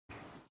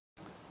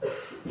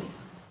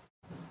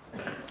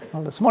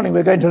Well, this morning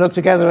we're going to look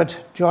together at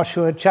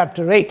Joshua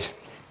chapter 8.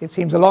 It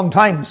seems a long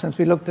time since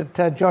we looked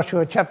at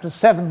Joshua chapter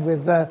 7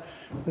 with the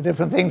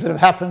different things that have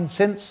happened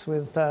since,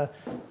 with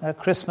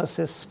Christmas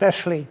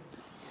especially.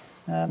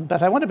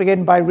 But I want to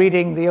begin by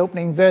reading the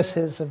opening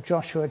verses of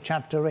Joshua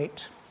chapter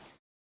 8.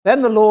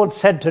 Then the Lord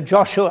said to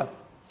Joshua,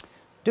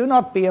 "Do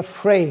not be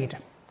afraid,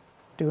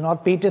 do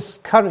not be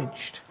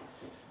discouraged.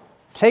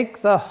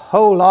 Take the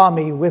whole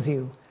army with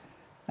you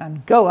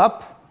and go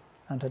up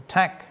and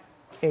attack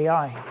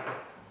Ai.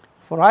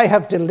 For I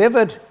have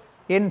delivered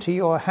into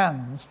your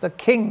hands the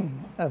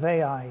king of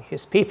Ai,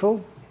 his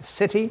people, his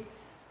city,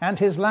 and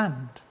his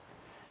land.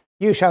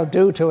 You shall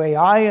do to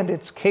Ai and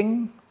its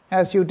king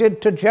as you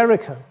did to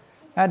Jericho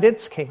and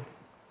its king,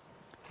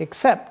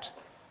 except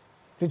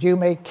that you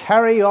may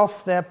carry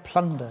off their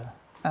plunder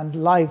and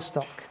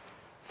livestock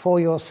for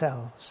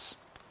yourselves.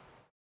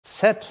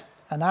 Set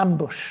an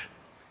ambush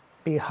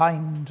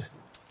behind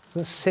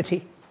the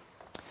city."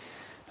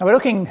 Now we're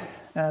looking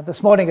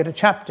this morning at a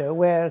chapter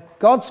where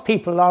God's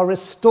people are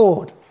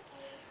restored.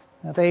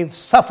 They've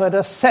suffered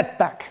a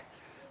setback,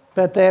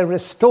 but they're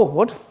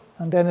restored.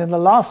 And then in the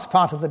last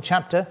part of the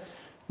chapter,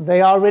 they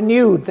are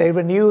renewed. They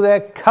renew their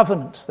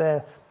covenant,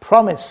 their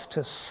promise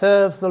to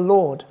serve the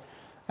Lord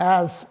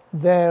as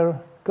their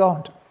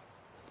God.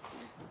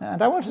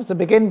 And I want us to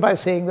begin by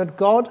saying that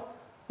God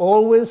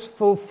always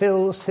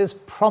fulfills his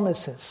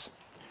promises.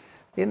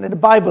 In the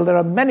Bible, there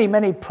are many,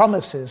 many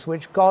promises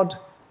which God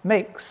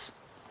makes.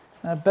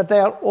 But they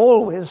are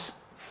always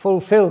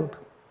fulfilled.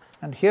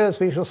 And here,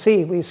 as we shall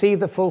see, we see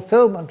the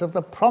fulfillment of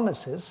the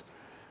promises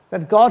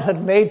that God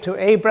had made to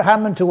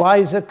Abraham and to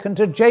Isaac and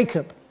to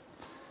Jacob.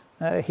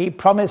 He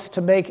promised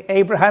to make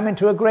Abraham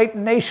into a great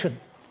nation.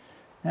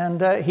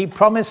 And he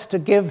promised to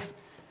give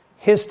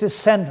his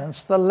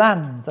descendants the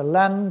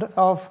land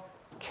of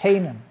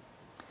Canaan.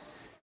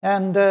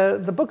 And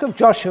the book of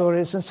Joshua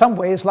is in some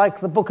ways like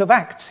the book of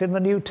Acts in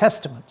the New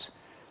Testament.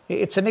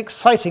 It's an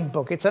exciting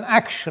book. It's an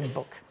action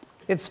book.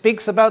 It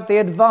speaks about the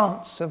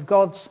advance of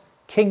God's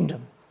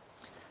kingdom.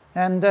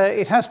 And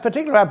it has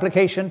particular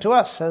application to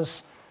us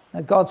as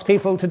God's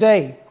people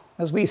today,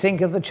 as we think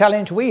of the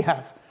challenge we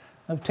have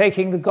of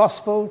taking the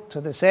gospel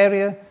to this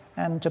area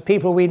and to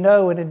people we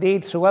know, and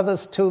indeed through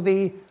others to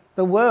the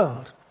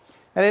world.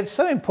 And it's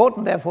so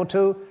important, therefore,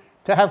 to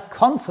have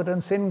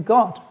confidence in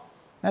God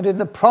and in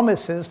the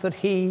promises that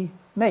he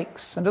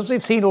makes. And as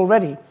we've seen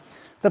already,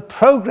 the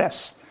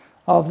progress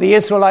of the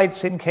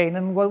Israelites in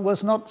Canaan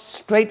was not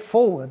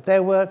straightforward.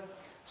 There were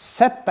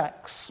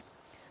setbacks.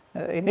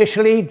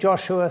 Initially,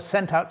 Joshua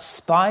sent out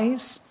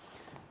spies,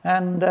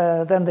 and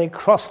then they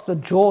crossed the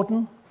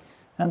Jordan,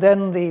 and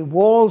then the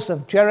walls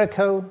of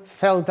Jericho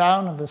fell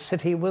down and the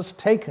city was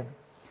taken.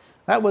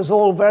 That was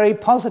all very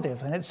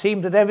positive, and it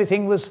seemed that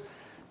everything was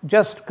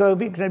just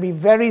going to be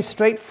very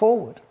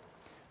straightforward.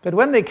 But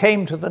when they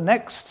came to the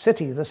next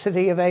city, the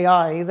city of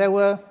Ai, there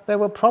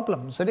were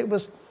problems, and it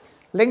was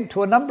linked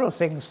to a number of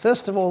things.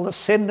 First of all, the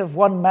sin of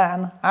one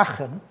man,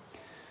 Achan,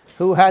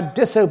 who had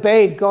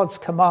disobeyed God's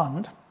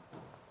command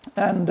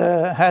and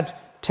had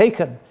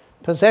taken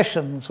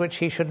possessions which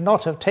he should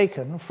not have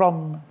taken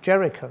from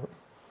Jericho.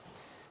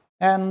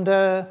 And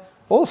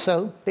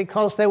also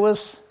because there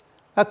was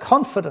a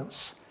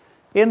confidence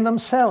in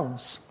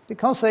themselves.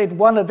 Because they'd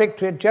won a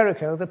victory at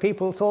Jericho, the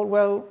people thought,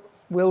 well,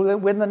 we'll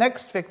win the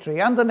next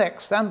victory, and the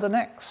next, and the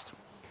next.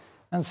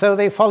 And so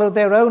they followed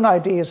their own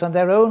ideas and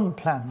their own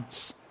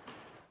plans.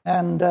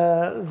 And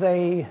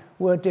they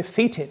were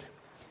defeated.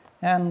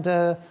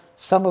 And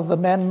some of the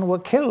men were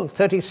killed.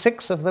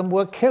 36 of them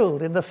were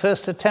killed in the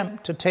first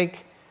attempt to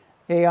take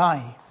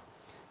Ai.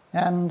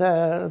 And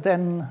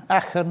then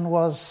Achan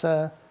was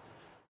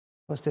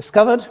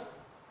discovered,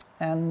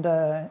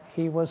 and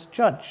he was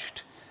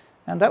judged.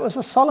 And that was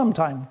a solemn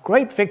time.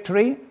 Great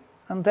victory,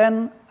 and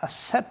then a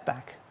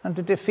setback and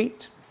a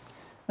defeat.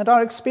 And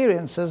our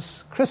experience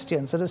as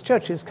Christians and as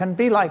churches can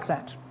be like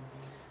that.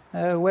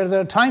 Where there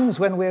are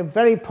times when we're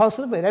very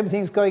positive and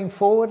everything's going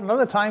forward, and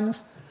other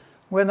times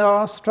when there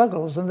are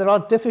struggles and there are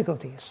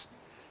difficulties.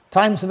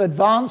 Times of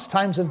advance,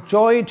 times of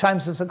joy,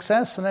 times of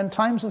success, and then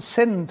times of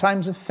sin,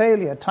 times of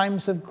failure,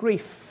 times of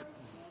grief.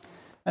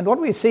 And what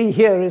we see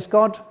here is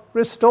God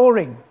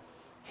restoring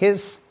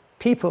his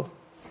people,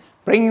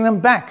 bringing them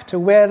back to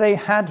where they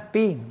had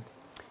been.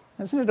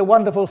 Isn't it a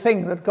wonderful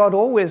thing that God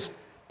always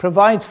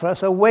provides for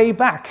us a way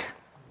back?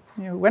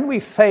 When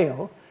we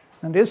fail,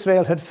 and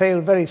Israel had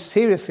failed very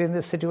seriously in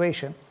this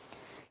situation,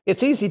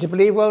 it's easy to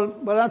believe, well,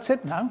 that's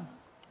it now.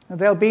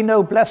 There'll be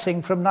no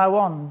blessing from now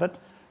on.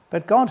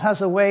 But God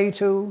has a way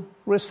to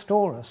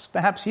restore us.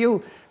 Perhaps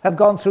you have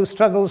gone through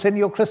struggles in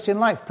your Christian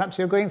life. Perhaps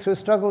you're going through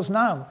struggles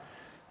now.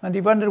 And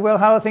you've wondered, well,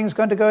 how are things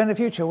going to go in the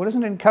future? Well,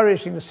 isn't it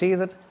encouraging to see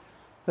that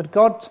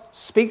God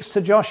speaks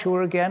to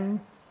Joshua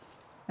again,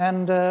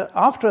 and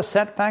after a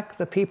setback,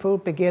 the people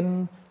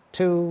begin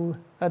to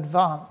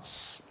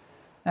advance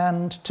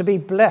and to be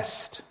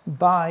blessed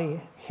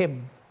by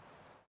him.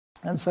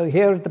 And so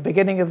here at the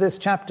beginning of this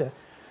chapter,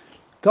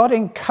 God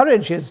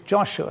encourages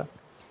Joshua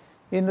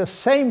in the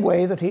same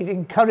way that he'd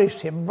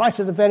encouraged him right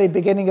at the very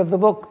beginning of the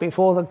book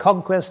before the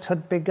conquest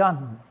had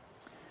begun.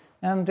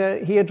 And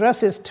he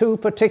addresses two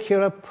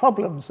particular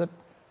problems that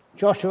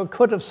Joshua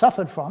could have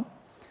suffered from,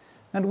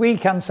 and we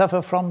can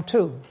suffer from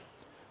too.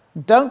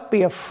 Don't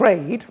be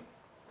afraid,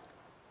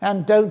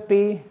 and don't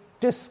be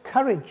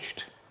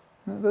discouraged.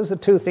 Those are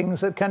two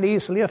things that can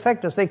easily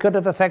affect us. They could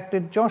have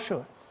affected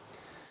Joshua.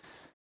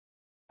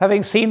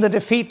 Having seen the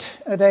defeat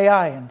at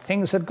Ai, and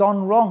things had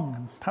gone wrong,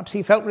 and perhaps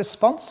he felt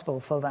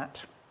responsible for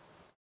that.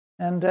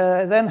 And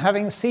then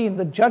having seen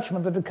the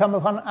judgment that had come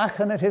upon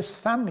Achan and his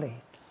family.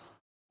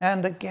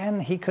 And again,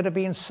 he could have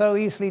been so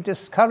easily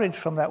discouraged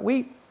from that.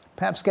 We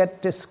perhaps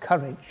get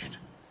discouraged.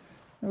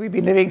 We've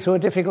been living through a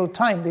difficult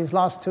time these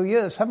last 2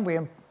 years, haven't we?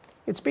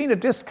 It's been a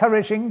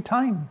discouraging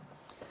time.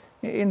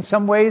 In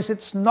some ways,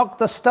 it's knocked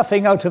the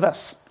stuffing out of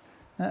us.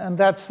 And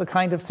that's the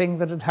kind of thing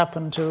that had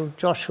happened to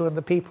Joshua and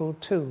the people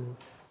too.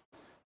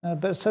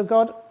 But so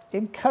God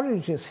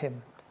encourages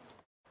him.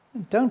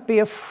 Don't be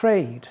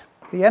afraid.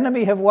 The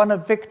enemy have won a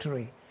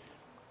victory,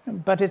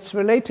 but it's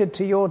related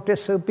to your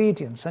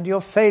disobedience and your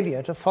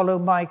failure to follow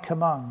my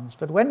commands.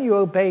 But when you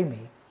obey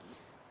me,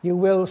 you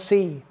will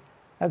see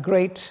a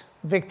great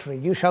victory.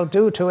 You shall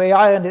do to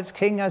Ai and its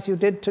king as you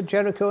did to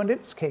Jericho and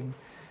its king.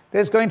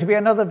 There's going to be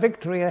another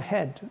victory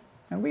ahead.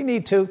 And we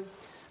need to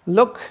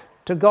look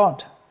to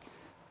God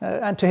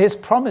and to his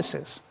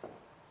promises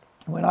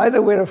when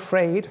either we're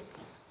afraid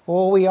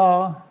or we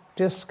are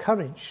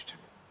discouraged.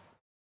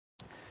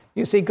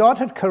 You see, God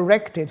had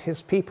corrected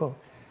his people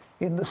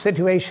in the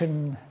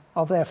situation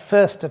of their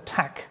first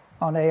attack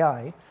on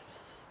Ai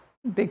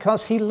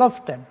because he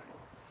loved them.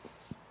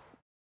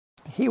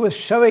 He was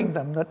showing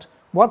them that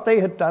what they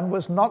had done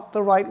was not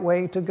the right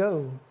way to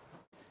go.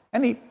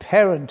 Any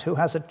parent who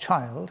has a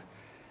child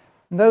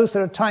knows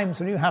there are times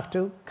when you have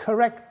to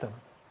correct them.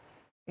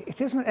 It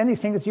isn't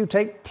anything that you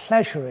take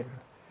pleasure in.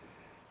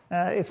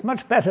 It's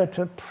much better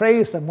to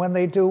praise them when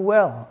they do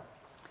well.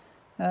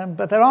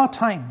 But there are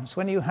times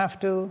when you have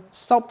to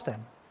stop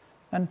them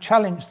and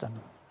challenge them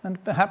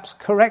and perhaps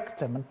correct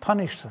them and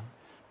punish them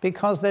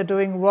because they're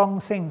doing wrong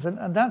things.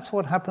 And that's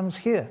what happens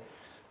here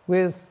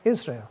with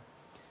Israel.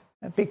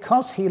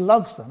 Because he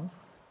loves them,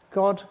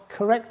 God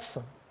corrects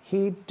them.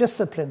 He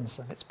disciplines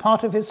them. It's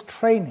part of his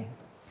training.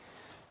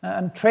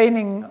 And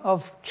training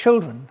of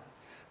children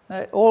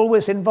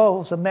always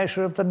involves a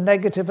measure of the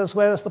negative as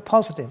well as the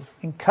positive,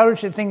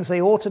 encouraging things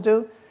they ought to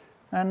do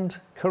and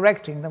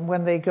correcting them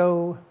when they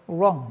go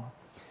wrong.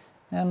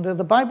 And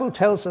the Bible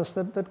tells us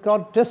that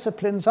God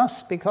disciplines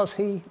us because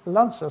he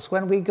loves us.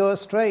 When we go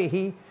astray,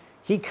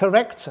 he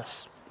corrects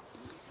us.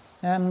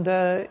 And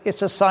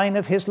it's a sign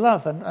of his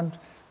love. And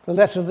the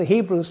letter of the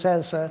Hebrews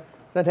says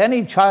that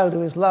any child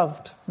who is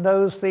loved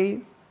knows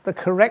the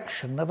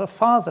correction of a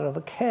father, of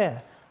a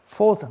care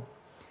for them.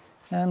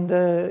 And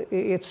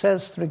it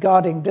says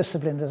regarding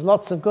discipline, there's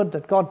lots of good,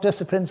 that God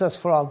disciplines us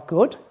for our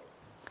good.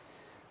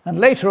 And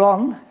later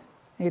on,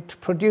 it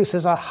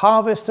produces a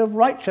harvest of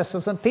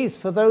righteousness and peace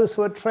for those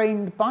who are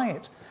trained by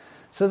it.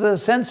 So there's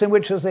a sense in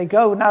which as they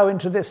go now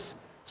into this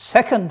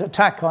second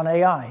attack on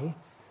Ai,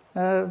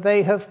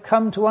 they have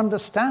come to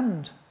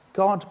understand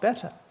God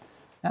better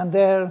and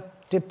their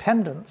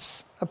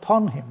dependence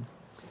upon him,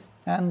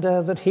 and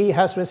that he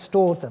has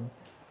restored them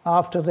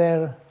after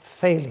their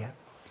failure.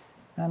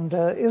 And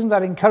isn't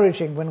that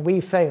encouraging when we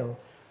fail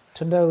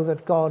to know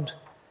that God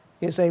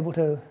is able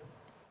to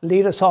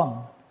lead us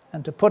on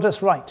and to put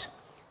us right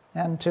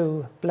and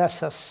to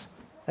bless us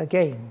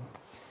again?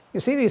 You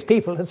see, these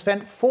people had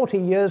spent 40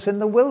 years in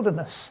the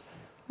wilderness.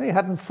 They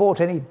hadn't fought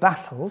any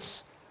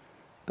battles,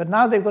 but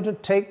now they've got to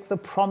take the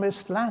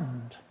promised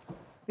land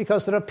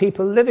because there are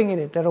people living in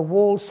it. There are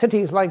walled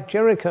cities like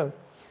Jericho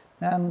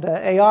and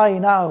Ai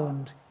now,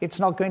 and it's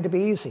not going to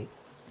be easy.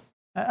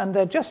 And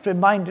they're just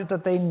reminded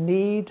that they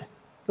need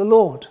the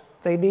Lord.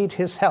 They need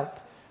his help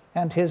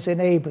and his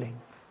enabling.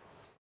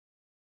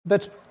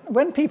 But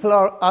when people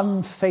are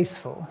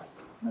unfaithful,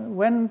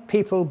 when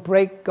people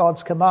break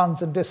God's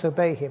commands and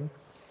disobey him,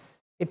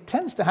 it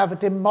tends to have a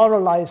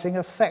demoralizing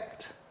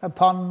effect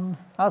upon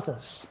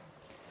others.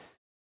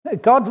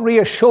 God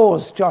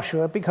reassures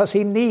Joshua because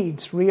he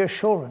needs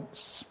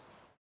reassurance.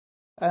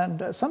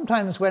 And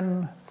sometimes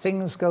when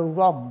things go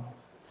wrong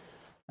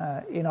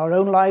in our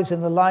own lives,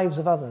 in the lives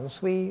of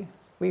others, we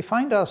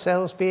find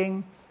ourselves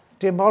being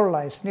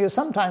demoralized. You know,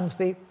 sometimes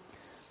the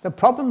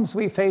problems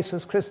we face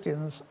as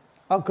Christians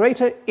are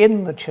greater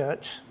in the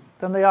church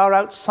than they are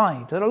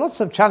outside. There are lots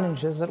of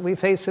challenges that we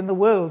face in the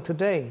world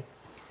today.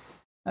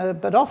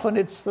 But often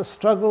it's the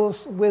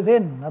struggles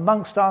within,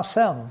 amongst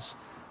ourselves,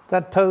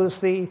 that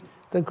pose the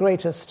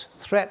greatest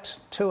threat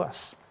to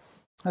us.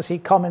 As he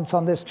comments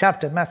on this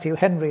chapter, Matthew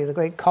Henry, the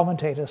great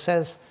commentator,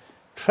 says,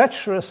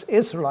 "Treacherous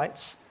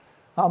Israelites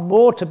are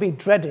more to be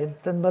dreaded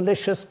than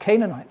malicious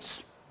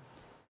Canaanites."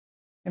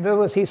 In other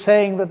words, he's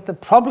saying that the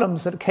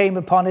problems that came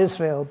upon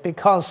Israel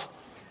because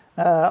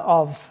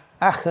of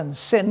Achan's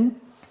sin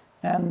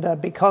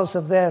and because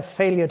of their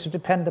failure to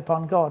depend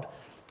upon God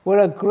were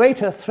a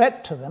greater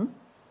threat to them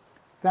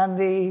than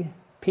the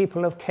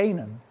people of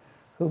Canaan,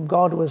 whom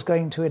God was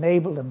going to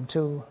enable them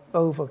to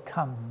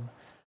overcome.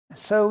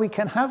 So we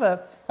can have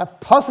a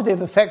positive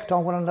effect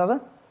on one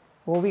another,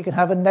 or we can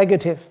have a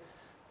negative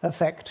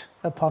effect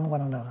upon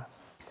one another.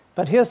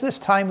 But here's this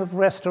time of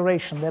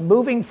restoration. They're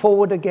moving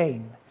forward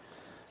again,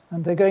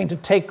 and they're going to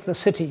take the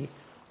city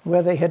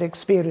where they had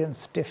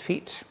experienced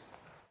defeat.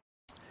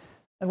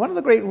 And one of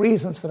the great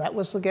reasons for that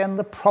was, again,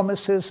 the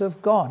promises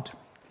of God.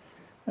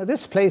 Now,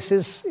 this place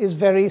is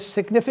very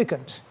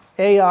significant.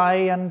 Ai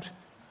and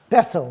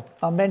Bethel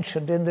are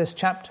mentioned in this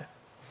chapter.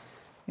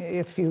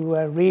 If you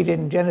read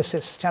in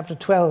Genesis chapter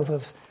 12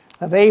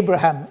 of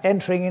Abraham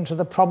entering into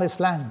the promised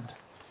land,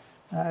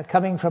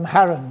 coming from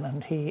Haran,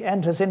 and he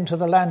enters into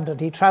the land and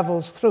he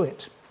travels through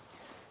it.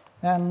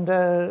 And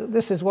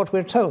this is what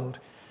we're told,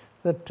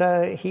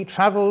 that he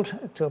traveled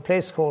to a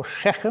place called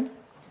Shechem,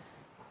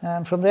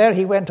 and from there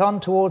he went on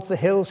towards the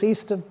hills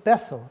east of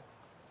Bethel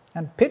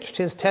and pitched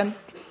his tent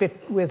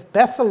with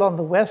Bethel on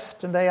the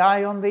west and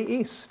Ai on the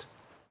east.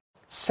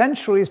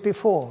 Centuries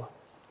before,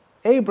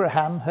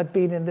 Abraham had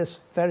been in this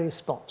very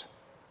spot,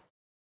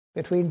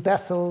 between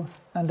Bethel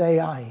and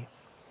Ai.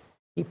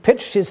 He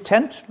pitched his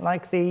tent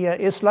like the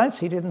Israelites.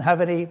 He didn't have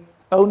any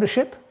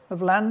ownership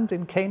of land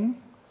in Canaan.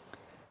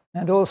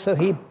 And also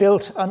he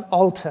built an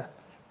altar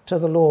to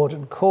the Lord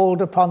and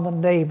called upon the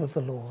name of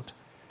the Lord.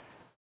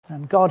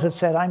 And God had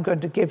said, I'm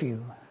going to give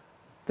you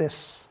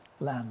this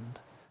land.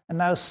 And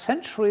now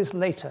centuries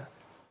later,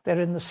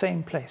 they're in the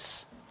same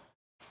place.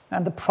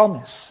 And the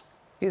promise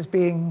is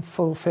being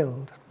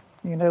fulfilled.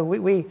 You know,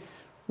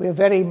 we're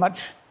very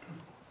much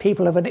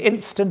people of an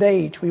instant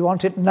age. We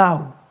want it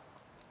now.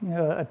 You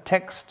know, a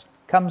text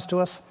comes to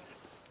us,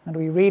 and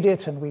we read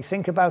it, and we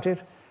think about it,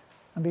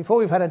 and before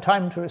we've had a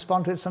time to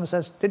respond to it, someone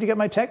says, did you get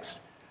my text?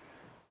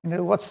 You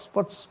know, what's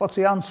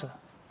the answer?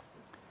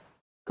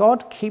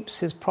 God keeps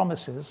his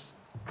promises,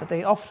 but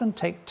they often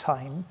take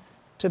time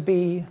to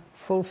be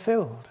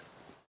fulfilled.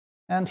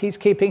 And he's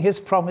keeping his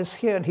promise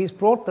here, and he's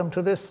brought them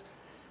to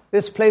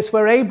this place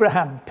where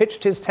Abraham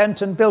pitched his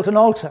tent and built an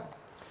altar.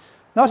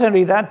 Not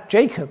only that,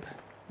 Jacob,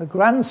 the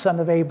grandson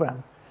of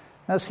Abraham,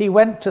 as he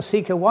went to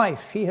seek a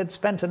wife, he had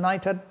spent a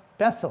night at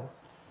Bethel.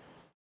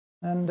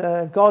 And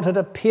God had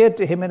appeared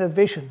to him in a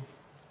vision.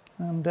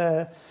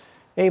 And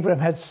Abraham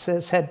had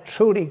said,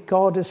 truly,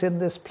 God is in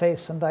this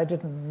place, and I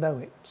didn't know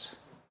it.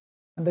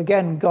 And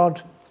again,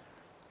 God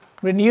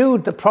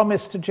renewed the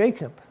promise to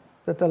Jacob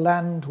that the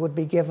land would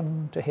be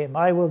given to him.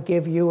 I will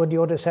give you and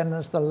your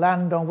descendants the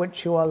land on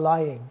which you are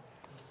lying.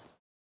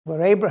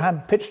 Where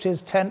Abraham pitched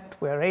his tent,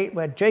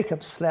 where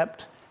Jacob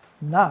slept,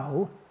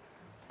 now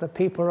the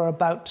people are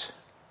about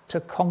to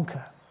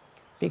conquer,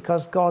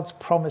 because God's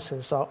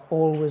promises are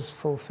always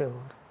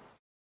fulfilled.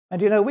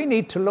 And you know, we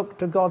need to look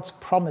to God's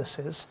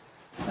promises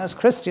as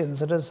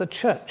Christians and as a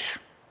church.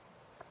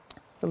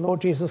 The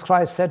Lord Jesus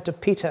Christ said to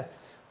Peter,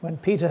 when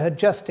Peter had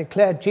just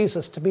declared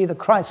Jesus to be the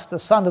Christ, the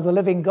Son of the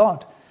living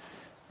God,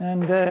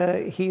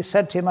 and he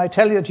said to him, I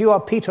tell you that you are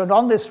Peter, and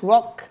on this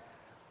rock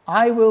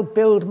I will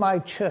build my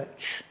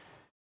church,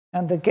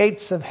 and the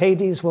gates of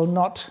Hades will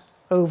not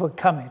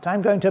overcome it.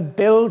 I'm going to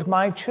build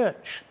my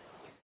church.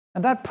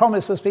 And that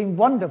promise has been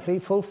wonderfully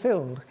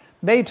fulfilled,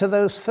 made to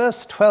those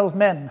first 12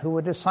 men who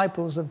were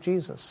disciples of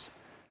Jesus,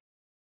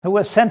 who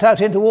were sent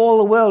out into all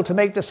the world to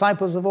make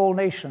disciples of all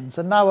nations.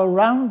 And now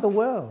around the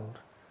world,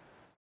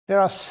 there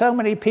are so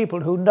many people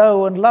who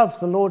know and love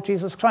the Lord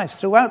Jesus Christ.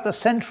 Throughout the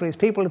centuries,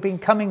 people have been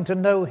coming to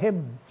know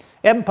him.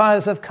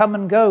 Empires have come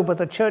and go, but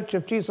the Church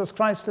of Jesus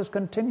Christ has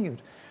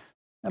continued.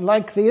 And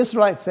like the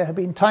Israelites, there have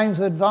been times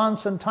of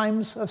advance and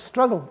times of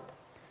struggle.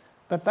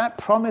 But that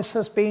promise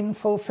has been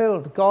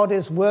fulfilled. God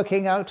is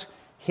working out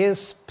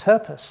his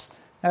purpose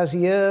as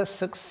year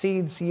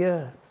succeeds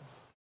year.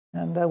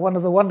 And one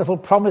of the wonderful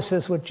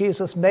promises which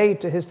Jesus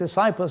made to his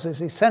disciples as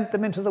he sent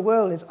them into the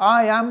world is,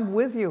 I am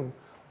with you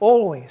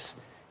always,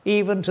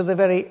 even to the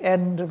very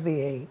end of the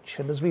age.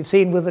 And as we've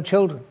seen with the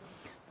children,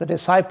 the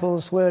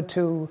disciples were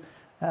to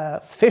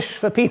fish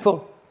for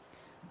people,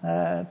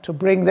 to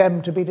bring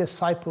them to be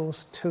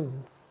disciples too.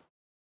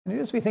 And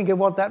as we think of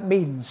what that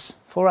means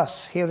for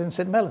us here in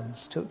St.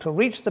 Mellons, to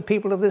reach the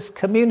people of this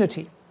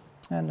community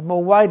and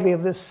more widely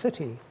of this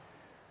city,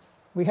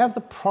 we have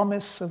the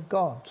promise of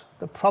God,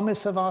 the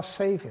promise of our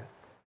Saviour.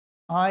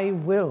 I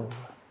will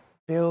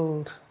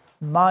build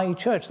my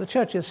church. The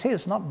church is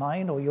his, not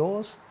mine or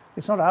yours.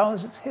 It's not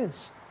ours, it's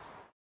his.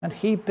 And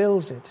he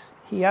builds it.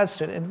 He adds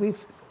to it. And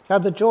we've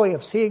had the joy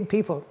of seeing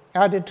people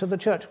added to the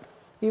church,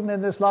 even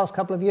in this last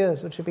couple of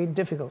years, which have been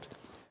difficult,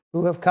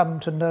 who have come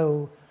to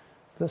know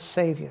the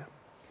Saviour.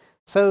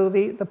 So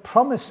the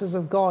promises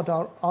of God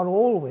are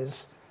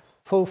always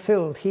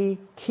fulfilled. He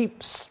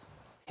keeps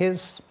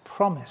his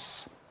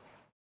promise.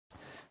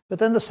 But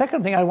then the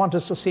second thing I want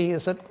us to see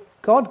is that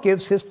God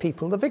gives his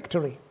people the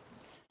victory.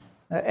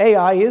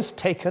 Ai is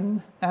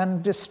taken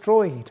and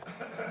destroyed.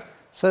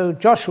 So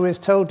Joshua is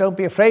told, don't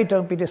be afraid,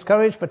 don't be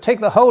discouraged, but take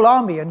the whole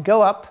army and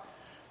go up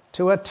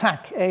to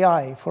attack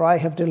Ai, for I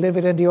have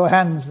delivered into your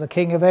hands the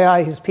king of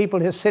Ai, his people,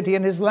 his city,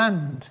 and his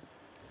land.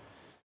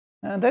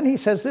 And then he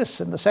says this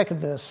in the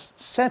second verse,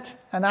 set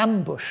an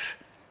ambush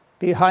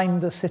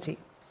behind the city.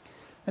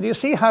 And you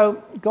see how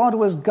God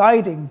was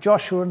guiding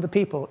Joshua and the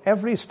people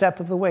every step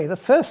of the way. The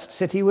first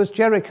city was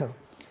Jericho.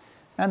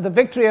 And the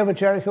victory over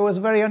Jericho was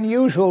a very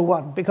unusual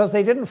one because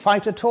they didn't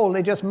fight at all.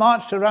 They just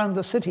marched around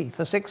the city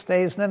for 6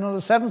 days. And then on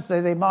the seventh day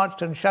they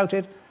marched and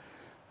shouted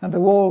and the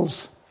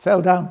walls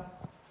fell down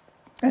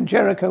and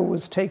Jericho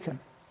was taken.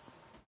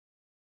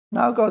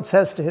 Now God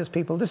says to his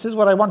people, this is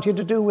what I want you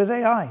to do with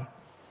Ai.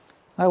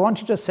 I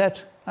want you to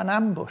set an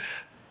ambush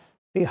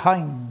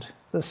behind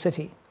the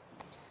city.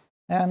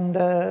 And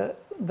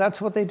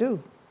that's what they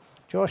do.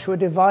 Joshua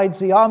divides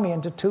the army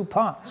into two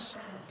parts.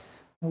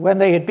 When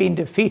they had been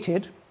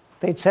defeated,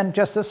 they'd sent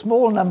just a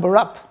small number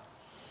up.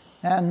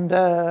 And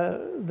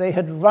they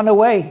had run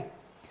away.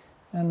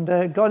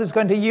 And God is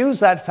going to use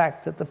that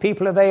fact that the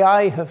people of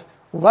Ai have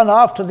run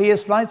after the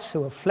Israelites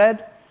who have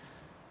fled.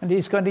 And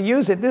he's going to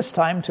use it this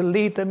time to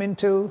lead them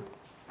into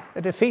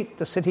a defeat.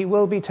 The city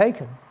will be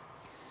taken.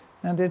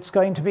 And it's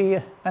going to be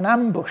an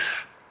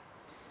ambush.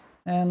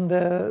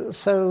 And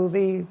so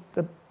the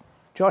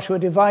Joshua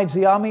divides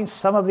the army,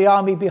 some of the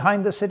army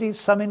behind the city,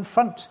 some in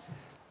front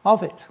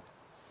of it.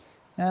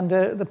 And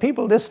the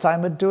people this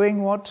time are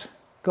doing what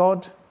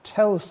God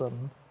tells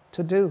them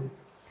to do.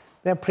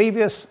 Their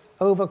previous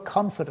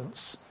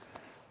overconfidence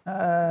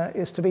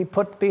is to be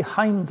put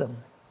behind them.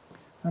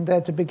 And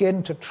they're to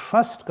begin to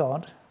trust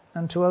God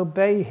and to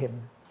obey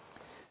him.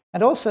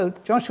 And also,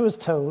 Joshua is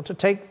told to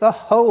take the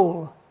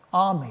whole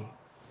army,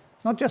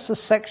 not just a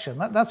section.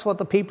 That's what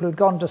the people who'd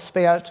gone to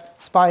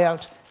spy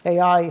out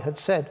Ai had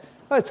said.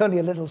 Oh, it's only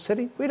a little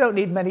city. We don't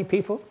need many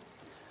people.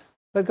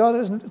 But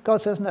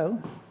God says,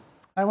 no,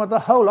 I want the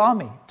whole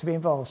army to be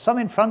involved. Some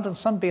in front and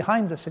some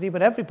behind the city,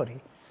 but everybody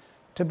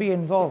to be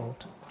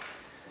involved.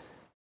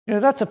 You know,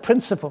 that's a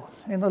principle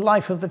in the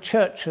life of the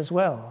church as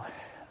well,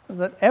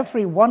 that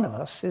every one of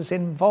us is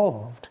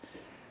involved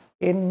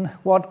in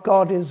what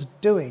God is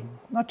doing.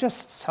 Not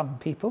just some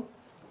people,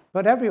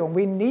 but everyone.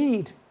 We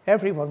need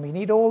everyone. We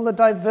need all the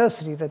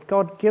diversity that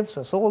God gives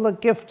us, all the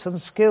gifts and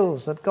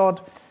skills that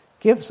God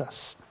gives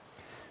us.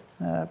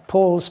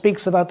 Paul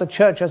speaks about the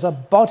church as a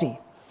body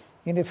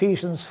in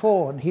Ephesians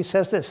 4, and he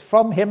says this,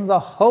 from him the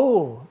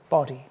whole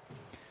body,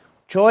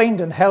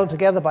 joined and held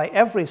together by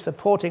every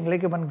supporting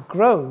ligament,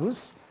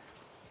 grows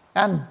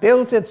and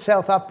builds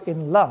itself up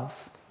in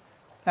love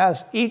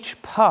as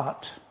each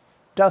part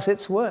does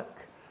its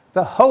work.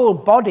 The whole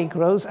body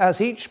grows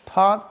as each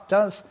part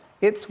does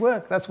its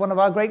work. That's one of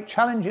our great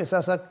challenges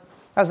as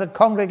a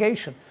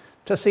congregation,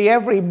 to see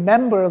every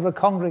member of the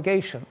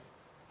congregation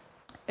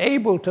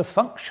able to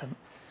function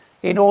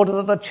in order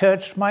that the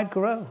church might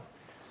grow.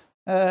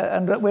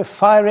 And that we're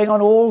firing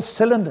on all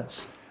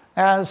cylinders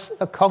as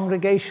a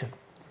congregation.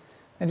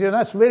 And you know,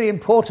 that's really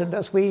important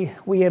as we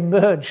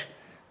emerge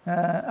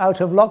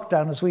out of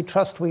lockdown, as we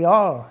trust we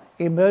are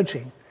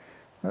emerging,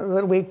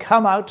 that we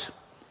come out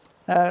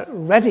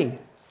ready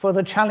for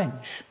the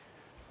challenge,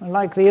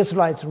 like the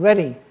Israelites,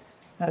 ready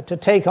to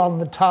take on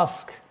the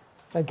task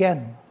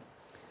again.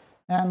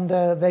 And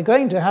they're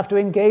going to have to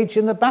engage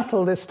in the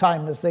battle this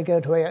time as they go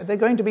to Ai. They're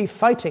going to be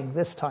fighting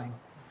this time.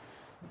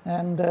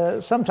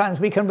 And sometimes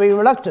we can be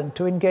reluctant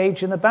to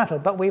engage in the battle,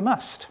 but we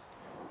must,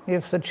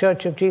 if the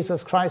Church of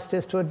Jesus Christ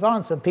is to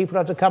advance and people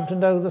are to come to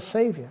know the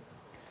Saviour.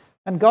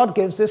 And God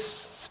gives this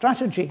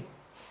strategy.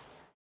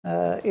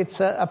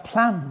 It's a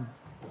plan,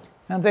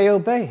 and they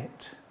obey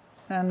it.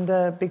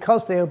 And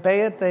because they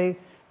obey it,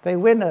 they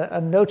win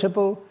a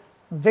notable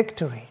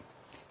victory.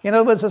 In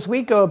other words, as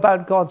we go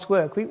about God's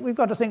work, we've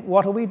got to think,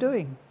 what are we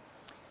doing?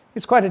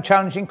 It's quite a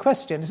challenging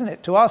question, isn't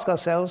it, to ask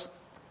ourselves,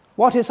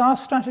 what is our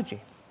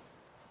strategy?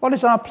 What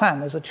is our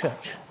plan as a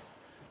church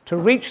to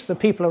reach the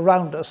people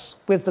around us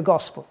with the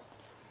gospel?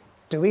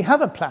 Do we have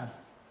a plan?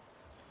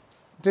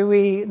 Do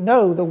we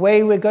know the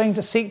way we're going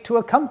to seek to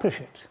accomplish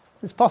it?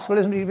 It's possible,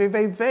 isn't it, to be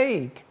very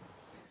vague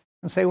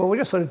and say, well, we're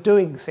just sort of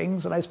doing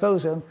things, and I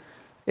suppose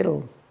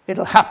it'll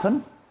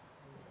happen.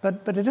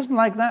 But it isn't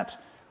like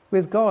that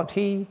with God.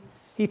 He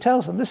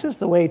tells them, this is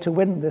the way to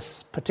win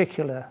this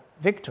particular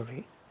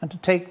victory and to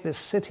take this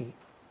city.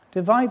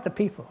 Divide the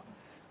people.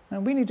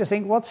 And we need to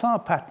think, what's our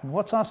pattern?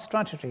 What's our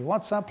strategy?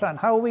 What's our plan?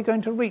 How are we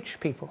going to reach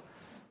people?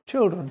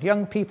 Children,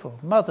 young people,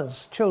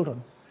 mothers,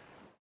 children,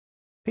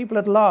 people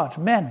at large,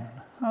 men.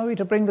 How are we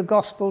to bring the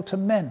gospel to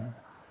men?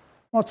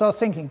 What's our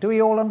thinking? Do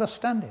we all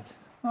understand it?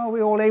 Are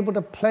we all able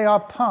to play our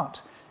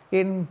part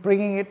in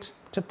bringing it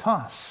to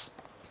pass?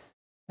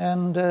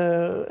 And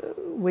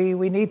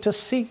we need to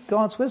seek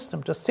God's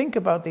wisdom, to think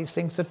about these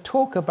things, to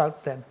talk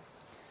about them.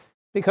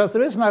 Because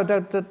there is no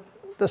doubt that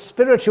the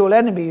spiritual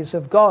enemies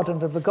of God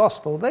and of the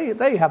gospel,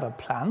 they have a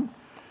plan.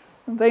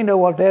 They know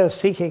what they're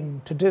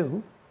seeking to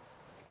do.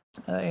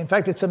 In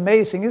fact, it's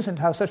amazing, isn't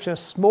it, how such a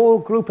small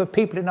group of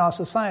people in our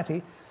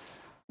society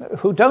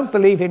who don't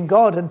believe in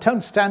God and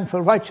don't stand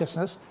for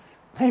righteousness,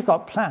 they've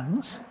got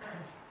plans.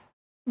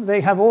 They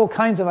have all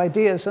kinds of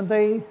ideas, and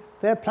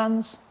their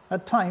plans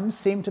at times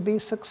seem to be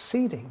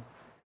succeeding.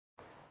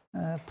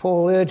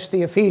 Paul urged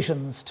the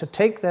Ephesians to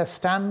take their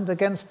stand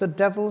against the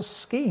devil's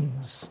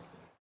schemes.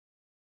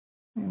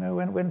 You know,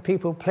 when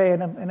people play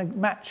in a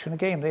match, in a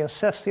game, they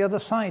assess the other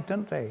side,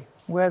 don't they?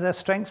 Where their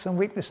strengths and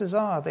weaknesses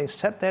are. They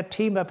set their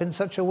team up in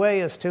such a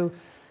way as to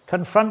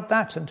confront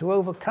that and to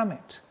overcome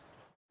it.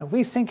 Are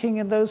we thinking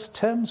in those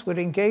terms? We're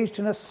engaged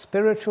in a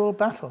spiritual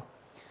battle.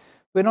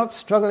 We're not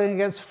struggling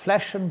against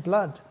flesh and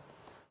blood,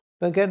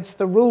 but against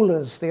the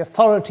rulers, the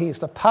authorities,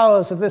 the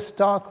powers of this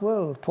dark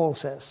world, Paul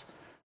says,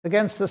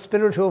 against the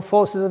spiritual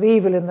forces of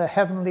evil in the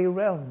heavenly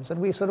realms.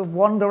 And we sort of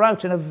wander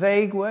out in a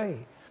vague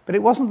way. But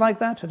it wasn't like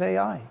that at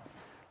AI.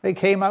 They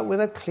came out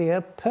with a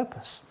clear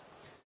purpose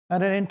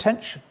and an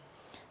intention.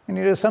 And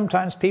you know,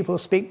 sometimes people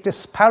speak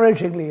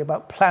disparagingly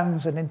about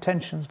plans and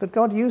intentions, but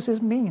God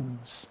uses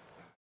means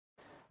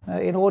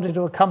in order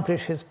to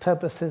accomplish his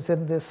purposes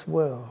in this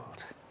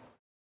world.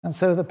 And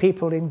so the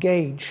people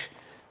engage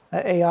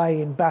AI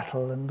in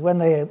battle. And when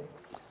they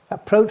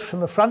approach from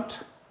the front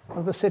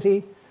of the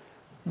city,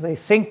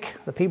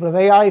 the people of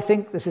AI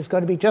think this is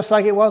going to be just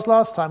like it was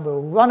last time.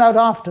 We'll run out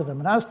after them.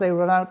 And as they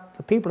run out,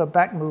 the people at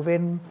back move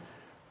in,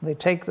 they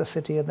take the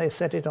city and they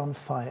set it on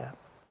fire.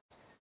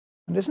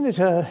 And isn't it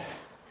a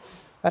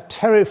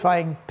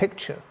terrifying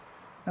picture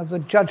of the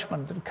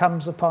judgment that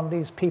comes upon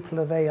these people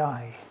of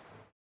AI?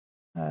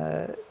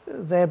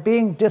 They're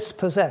being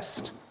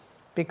dispossessed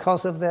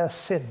because of their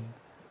sin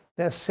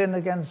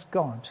against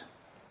God.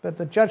 But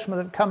the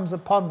judgment that comes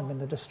upon them in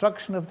the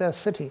destruction of their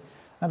city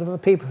and of the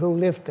people who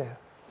lived there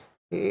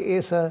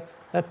is a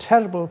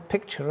terrible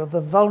picture of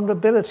the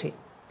vulnerability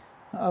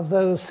of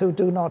those who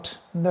do not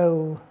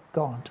know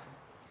God.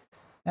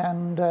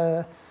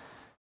 And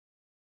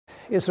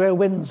Israel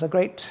wins a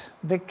great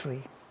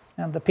victory,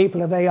 and the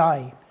people of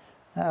Ai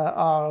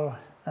are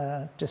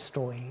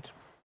destroyed.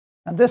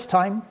 And this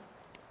time,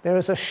 there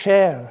is a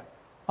share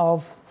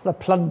of the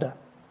plunder.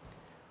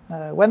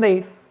 When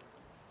they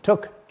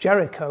took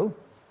Jericho,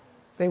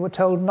 they were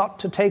told not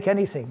to take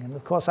anything, and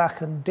of course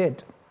Achan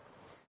did.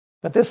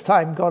 But this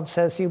time God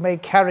says you may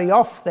carry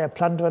off their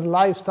plunder and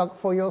livestock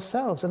for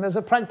yourselves, and there's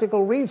a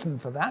practical reason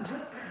for that.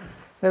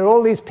 There are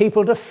all these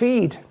people to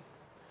feed,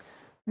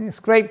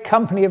 this great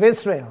company of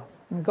Israel,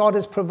 and God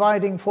is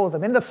providing for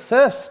them. In the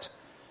first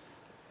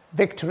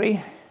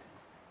victory,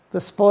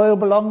 the spoil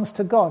belongs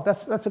to God.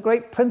 That's a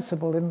great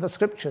principle in the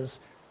scriptures.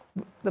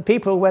 The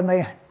people, when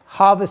they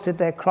harvested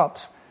their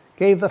crops,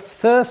 gave the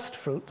first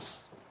fruits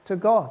to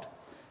God.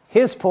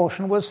 His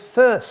portion was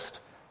first,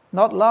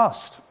 not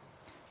last.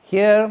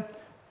 Here,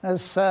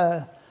 as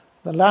the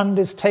land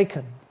is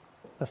taken,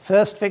 the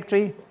first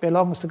victory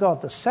belongs to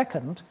God. The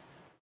second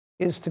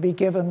is to be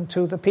given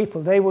to the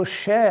people. They will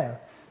share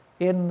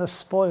in the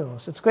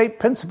spoils. It's a great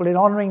principle in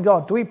honouring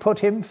God. Do we put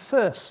him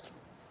first?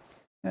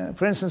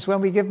 For instance,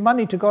 when we give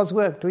money to God's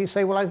work, do we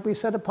say, well, we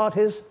set apart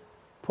his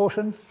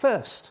portion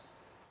first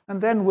and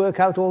then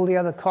work out all the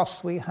other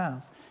costs we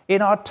have?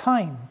 In our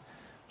time,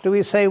 do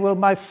we say, well,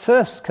 my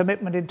first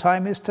commitment in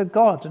time is to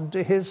God and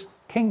to his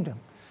kingdom?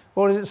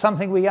 Or is it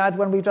something we add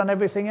when we've done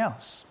everything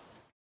else?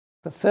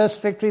 The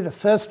first victory, the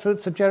first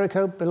fruits of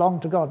Jericho belong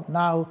to God.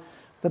 Now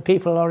the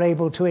people are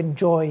able to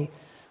enjoy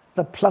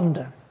the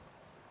plunder.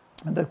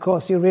 And of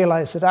course you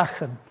realize that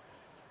Achan,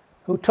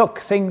 who took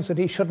things that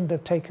he shouldn't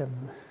have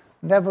taken,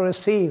 never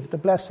received the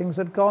blessings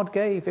that God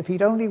gave. If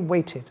he'd only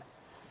waited,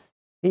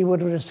 he would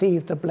have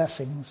received the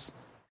blessings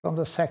from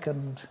the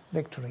second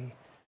victory.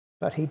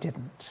 But he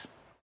didn't.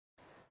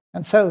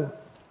 And so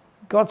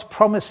God's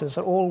promises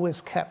are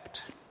always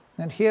kept.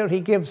 And here he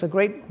gives a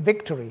great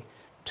victory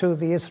to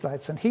the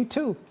Israelites. And he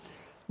too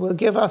will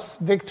give us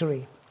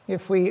victory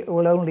if we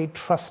will only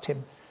trust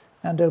him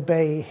and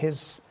obey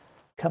his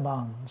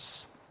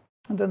commands.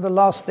 And then the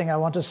last thing I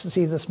want us to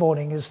see this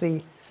morning is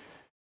the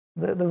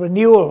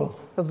renewal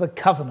of the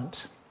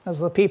covenant as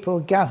the people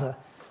gather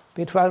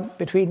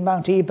between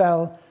Mount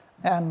Ebal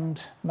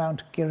and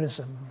Mount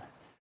Gerizim.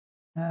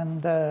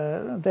 And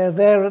they're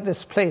there at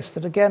this place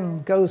that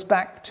again goes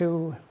back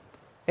to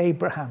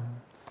Abraham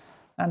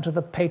and to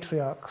the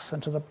patriarchs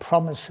and to the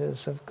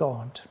promises of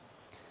God.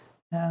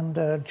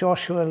 And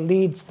Joshua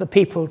leads the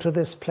people to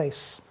this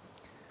place.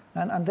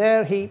 And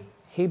there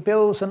he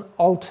builds an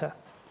altar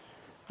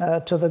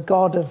to the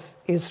God of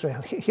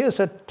Israel. Here's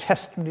a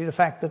testimony to the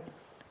fact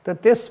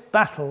that this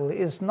battle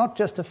is not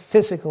just a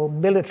physical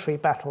military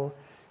battle,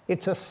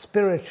 it's a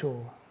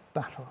spiritual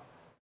battle.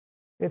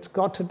 It's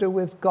got to do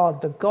with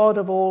God, the God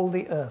of all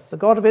the earth, the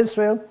God of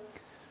Israel,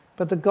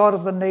 but the God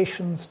of the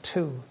nations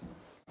too.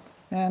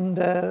 And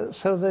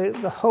so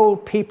the whole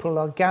people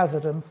are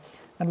gathered. And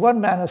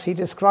one man, as he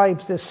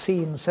describes this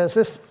scene,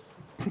 says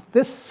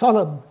this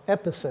solemn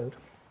episode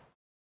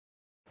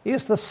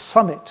is the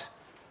summit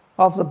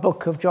of the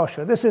book of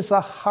Joshua. This is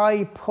the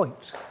high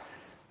point.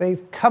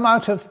 They've come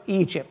out of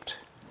Egypt.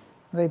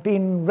 They've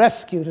been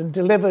rescued and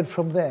delivered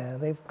from there.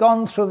 They've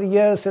gone through the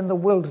years in the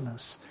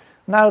wilderness.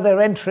 Now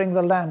they're entering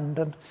the land,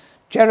 and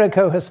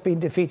Jericho has been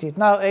defeated.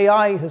 Now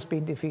Ai has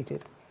been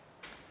defeated.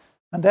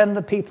 And then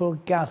the people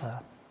gather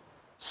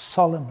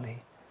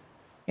solemnly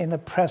in the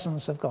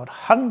presence of God.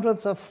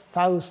 Hundreds of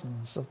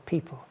thousands of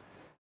people.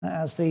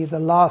 As the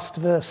last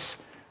verse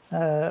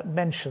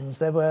mentions,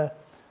 there were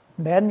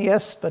men,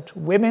 yes, but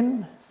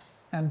women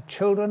and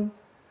children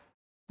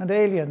and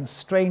aliens,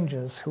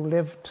 strangers who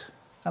lived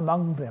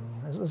among them.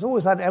 There's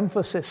always that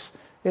emphasis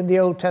in the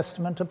Old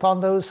Testament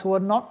upon those who are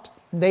not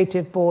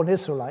native-born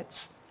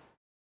Israelites,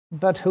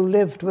 but who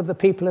lived with the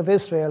people of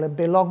Israel and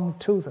belonged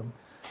to them.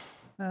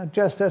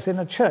 Just as in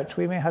a church,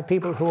 we may have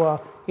people who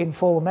are in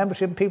formal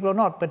membership and people who are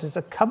not, but it's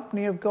a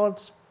company of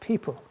God's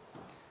people.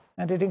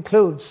 And it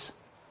includes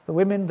the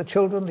women, the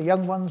children, the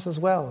young ones as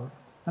well.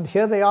 And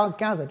here they are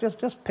gathered.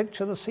 Just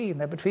picture the scene.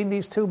 They're between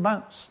these two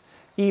mounts,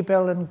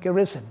 Ebal and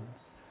Gerizim.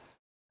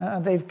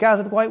 And they've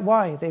gathered,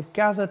 why? They've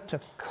gathered to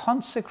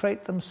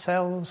consecrate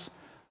themselves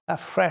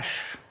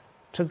afresh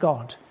to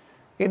God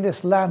in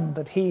this land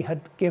that he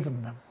had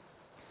given them.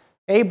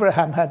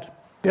 Abraham had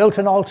built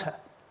an altar.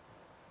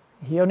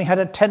 He only had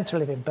a tent to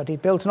live in, but he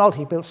built an altar.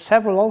 He built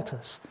several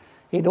altars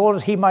in order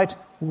that he might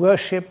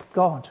worship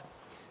God.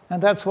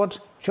 And that's what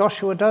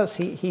Joshua does.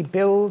 He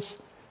builds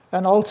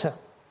an altar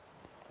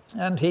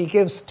and he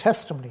gives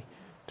testimony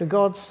to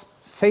God's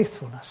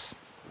faithfulness.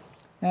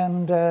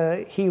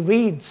 And he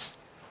reads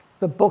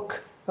the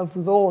book of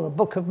law, the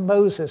book of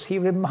Moses. He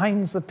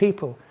reminds the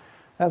people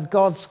of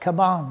God's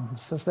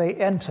commands as they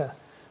enter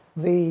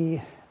the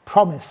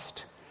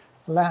promised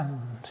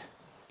land.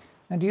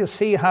 And you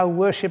see how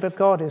worship of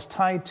God is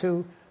tied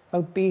to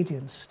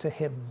obedience to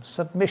him,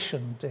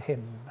 submission to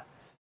him.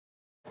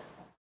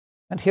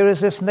 And here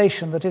is this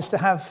nation that is to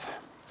have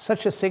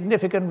such a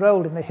significant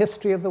role in the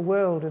history of the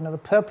world and in the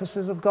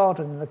purposes of God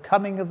and in the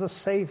coming of the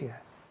Savior.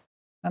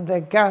 And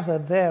they're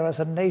gathered there as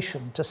a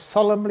nation to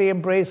solemnly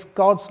embrace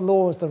God's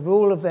law as the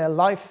rule of their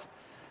life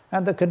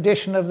and the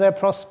condition of their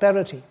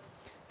prosperity.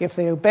 If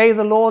they obey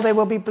the law, they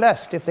will be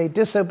blessed. If they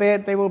disobey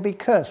it, they will be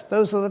cursed.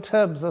 Those are the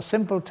terms, the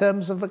simple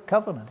terms of the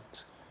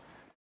covenant.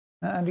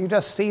 And you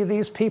just see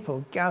these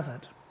people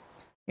gathered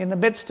in the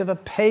midst of a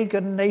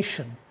pagan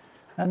nation,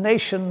 a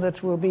nation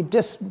that will be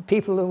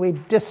people will be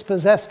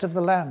dispossessed of the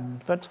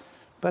land,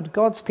 but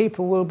God's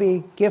people will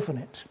be given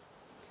it.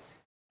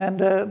 And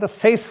the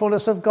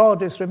faithfulness of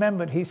God is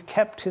remembered. He's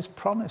kept his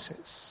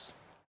promises.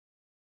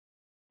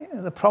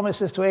 The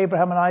promises to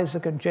Abraham and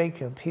Isaac and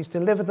Jacob. He's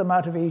delivered them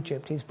out of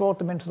Egypt. He's brought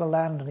them into the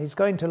land and he's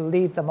going to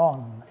lead them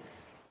on.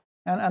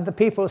 And the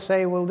people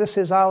say, well, this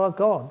is our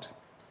God.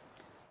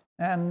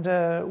 And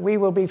we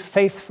will be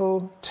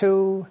faithful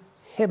to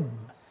him.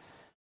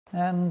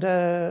 And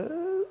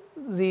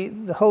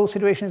the whole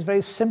situation is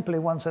very simple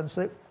in one sense.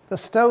 The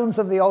stones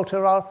of the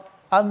altar are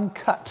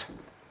uncut.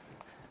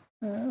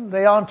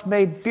 They aren't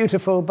made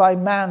beautiful by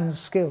man's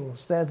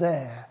skills. They're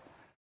there.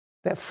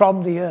 They're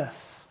from the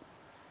earth.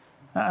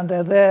 And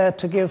they're there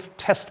to give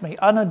testimony,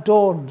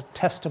 unadorned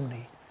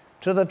testimony,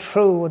 to the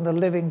true and the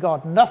living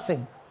God.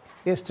 Nothing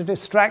is to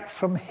distract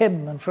from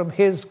him and from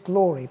his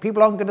glory.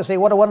 People aren't going to say,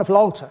 what a wonderful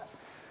altar.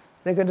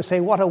 They're going to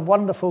say, what a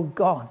wonderful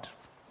God.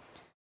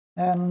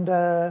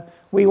 And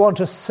we want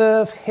to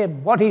serve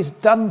him. What he's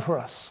done for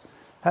us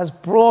has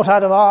brought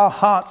out of our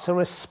hearts a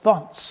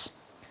response.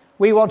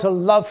 We want to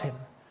love him.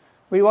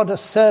 We want to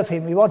serve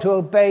him. We want to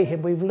obey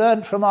him. We've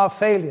learned from our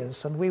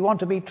failures, and we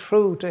want to be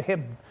true to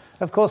him.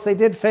 Of course, they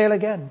did fail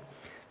again.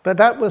 But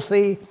that was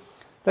the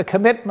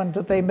commitment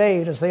that they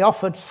made as they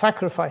offered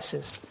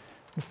sacrifices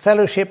and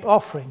fellowship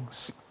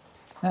offerings.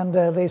 And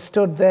they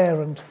stood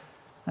there,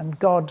 and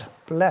God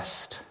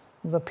blessed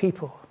the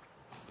people.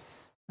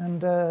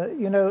 And,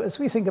 as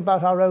we think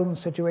about our own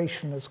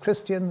situation as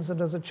Christians and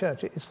as a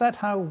church, is that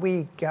how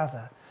we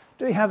gather?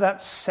 Do we have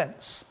that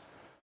sense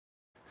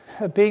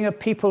of being a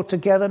people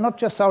together, not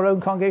just our own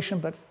congregation,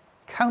 but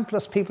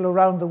countless people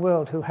around the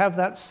world who have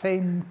that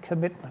same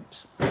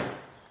commitment?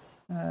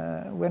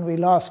 When we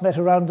last met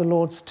around the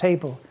Lord's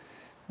table,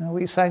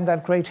 we sang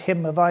that great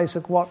hymn of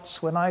Isaac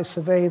Watts, "When I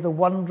survey the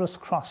wondrous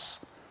cross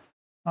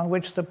on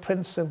which the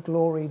Prince of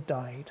Glory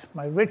died.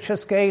 My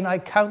richest gain I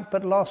count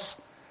but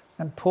loss,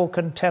 and pour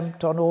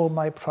contempt on all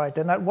my pride."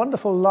 And that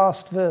wonderful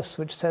last verse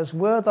which says,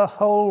 "Were the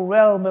whole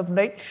realm of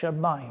nature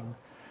mine,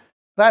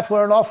 that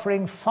were an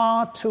offering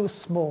far too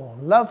small.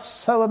 Love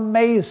so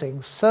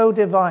amazing, so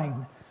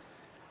divine,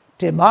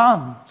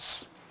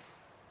 demands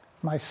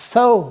my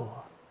soul,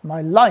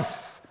 my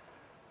life,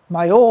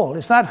 my all."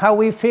 Is that how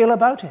we feel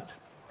about it?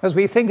 As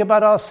we think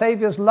about our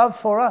Saviour's love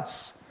for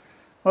us,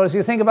 or as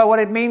you think about what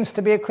it means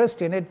to be a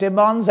Christian, it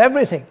demands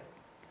everything.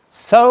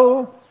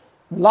 Soul,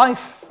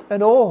 life,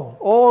 and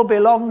all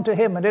belong to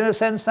him. And in a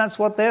sense, that's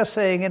what they're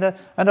saying in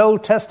an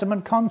Old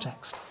Testament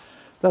context.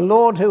 The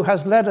Lord who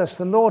has led us,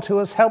 the Lord who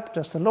has helped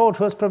us, the Lord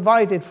who has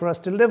provided for us,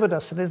 delivered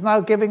us, and is now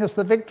giving us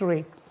the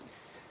victory.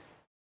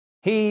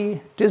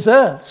 He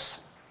deserves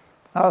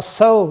our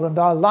soul and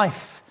our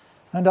life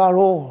and our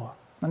all.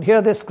 And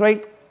here this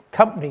great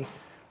company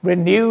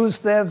renews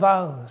their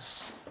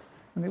vows.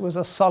 And it was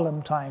a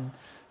solemn time.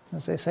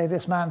 As they say,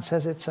 this man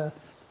says it's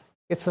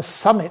a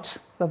summit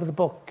of the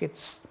book.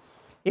 It's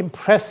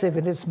impressive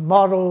in its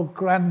moral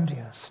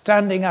grandeur,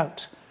 standing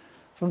out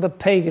from the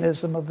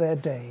paganism of their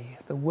day,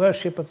 the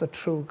worship of the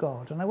true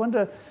God. And I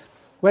wonder,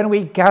 when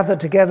we gather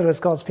together as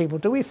God's people,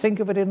 do we think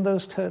of it in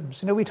those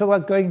terms? We talk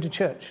about going to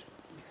church.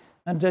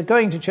 And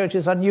going to church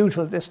is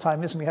unusual at this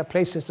time, isn't it? We have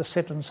places to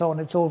sit and so on.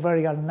 It's all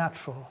very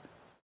unnatural.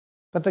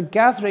 But the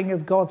gathering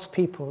of God's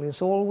people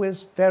is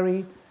always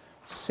very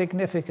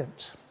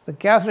significant. The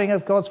gathering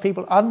of God's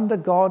people under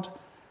God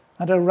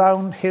and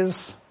around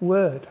his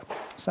word.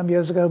 Some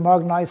years ago,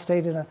 Mark and I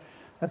stayed in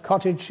a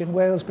cottage in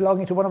Wales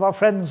belonging to one of our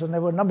friends, and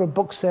there were a number of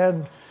books there,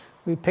 and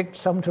we picked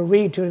some to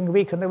read during the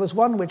week, and there was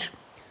one which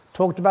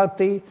talked about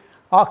the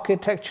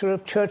architecture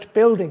of church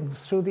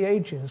buildings through the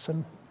ages.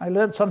 And I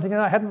learned something that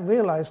I hadn't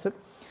realized, that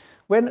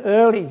when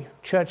early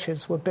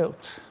churches were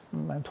built,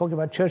 I'm talking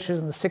about churches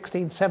in the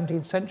 16th,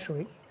 17th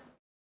century,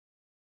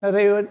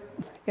 they were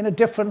in a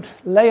different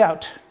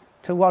layout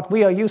to what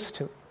we are used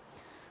to.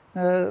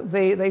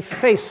 They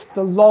faced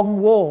the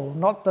long wall,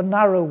 not the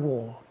narrow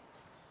wall.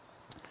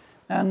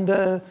 And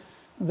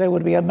there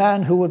would be a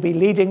man who would be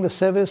leading the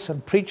service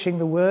and preaching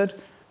the word,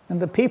 and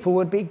the people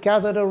would be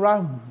gathered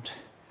around.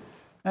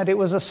 And it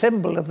was a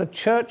symbol of the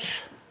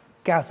church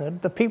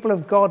gathered, the people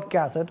of God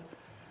gathered,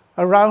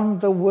 around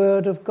the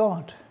word of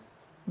God.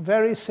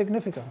 Very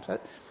significant.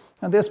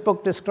 And this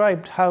book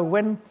described how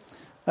when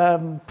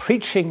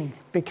preaching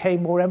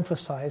became more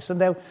emphasized,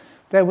 and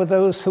there were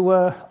those who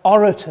were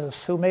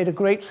orators, who made a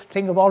great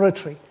thing of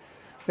oratory.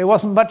 There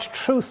wasn't much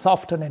truth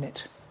often in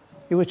it.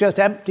 It was just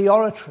empty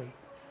oratory.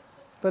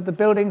 But the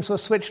buildings were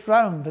switched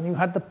round, and you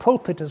had the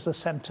pulpit as the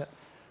center,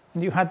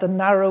 and you had the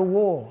narrow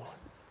wall.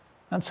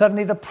 And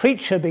suddenly the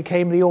preacher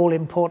became the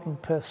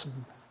all-important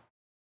person.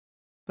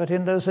 But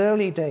in those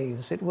early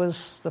days, it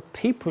was the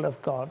people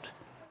of God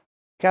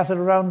gathered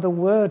around the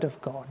word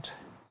of God.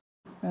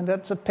 And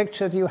that's a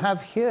picture that you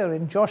have here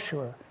in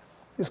Joshua.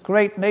 This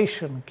great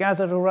nation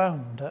gathered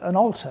around an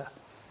altar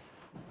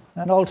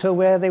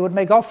where they would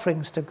make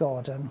offerings to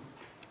God, and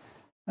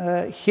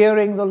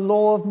hearing the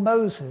law of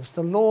Moses,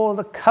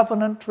 the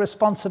covenant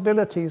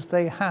responsibilities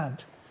they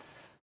had.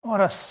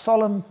 What a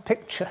solemn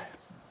picture,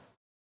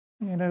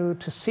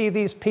 to see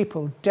these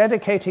people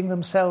dedicating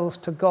themselves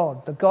to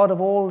God, the God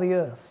of all the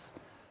earth,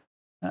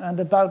 and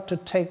about to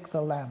take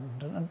the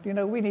land.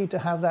 And we need to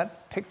have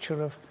that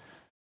picture of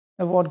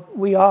what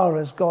we are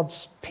as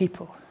God's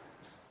people,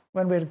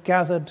 when we're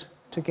gathered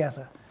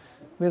together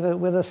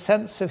with a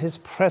sense of his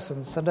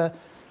presence and a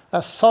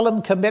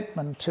solemn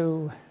commitment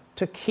to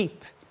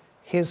keep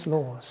his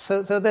laws.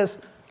 So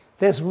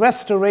there's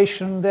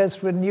restoration,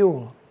 there's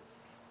renewal.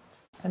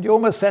 And you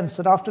almost sense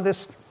that after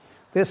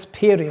this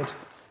period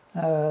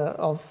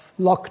of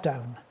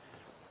lockdown,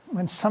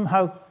 when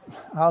somehow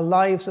our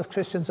lives as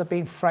Christians have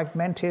been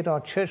fragmented,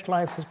 our church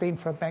life has been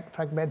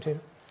fragmented,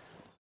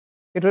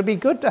 it would be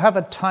good to have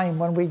a time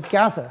when we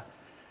gather,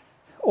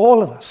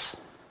 all of us,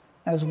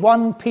 as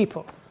one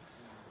people,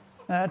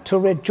 to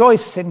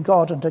rejoice in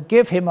God and to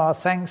give him our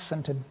thanks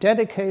and to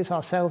dedicate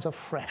ourselves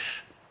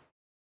afresh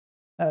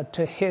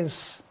to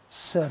his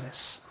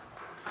service.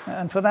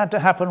 And for that to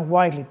happen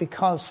widely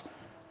because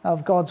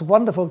of God's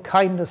wonderful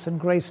kindness and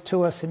grace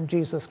to us in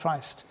Jesus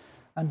Christ,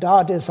 and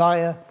our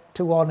desire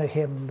to honor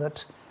him,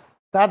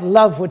 that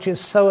love which is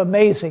so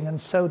amazing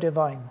and so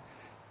divine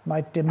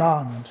might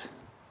demand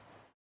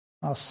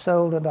our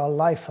soul and our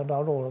life and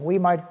our all. We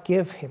might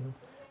give him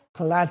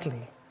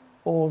gladly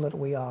all that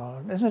we are.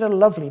 Isn't it a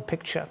lovely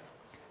picture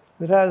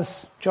that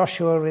as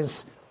Joshua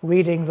is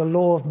reading the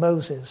law of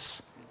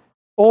Moses,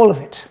 all of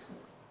it,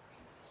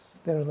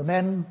 there are the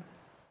men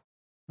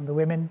and the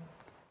women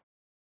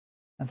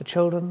and the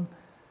children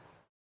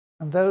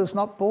and those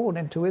not born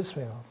into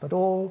Israel, but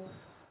all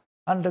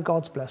under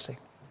God's blessing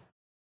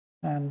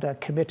and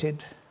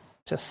committed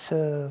to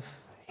serve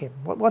him.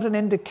 What an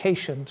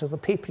indication to the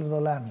people of the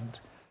land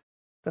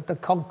that the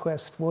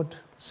conquest would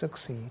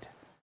succeed.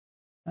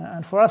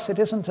 And for us, it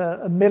isn't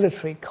a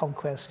military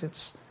conquest,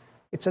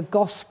 it's a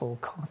gospel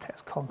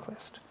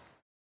conquest,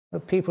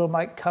 that people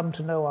might come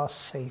to know our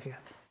Savior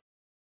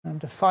and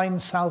to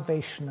find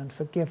salvation and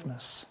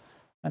forgiveness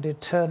and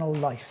eternal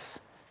life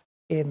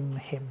in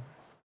him.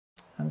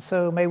 And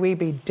so may we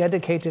be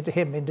dedicated to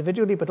him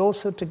individually, but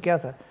also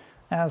together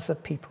as a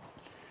people,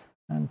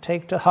 and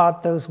take to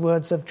heart those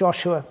words of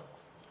Joshua: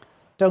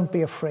 don't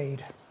be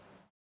afraid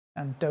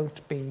and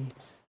don't be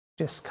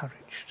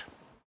discouraged.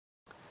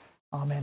 Amen.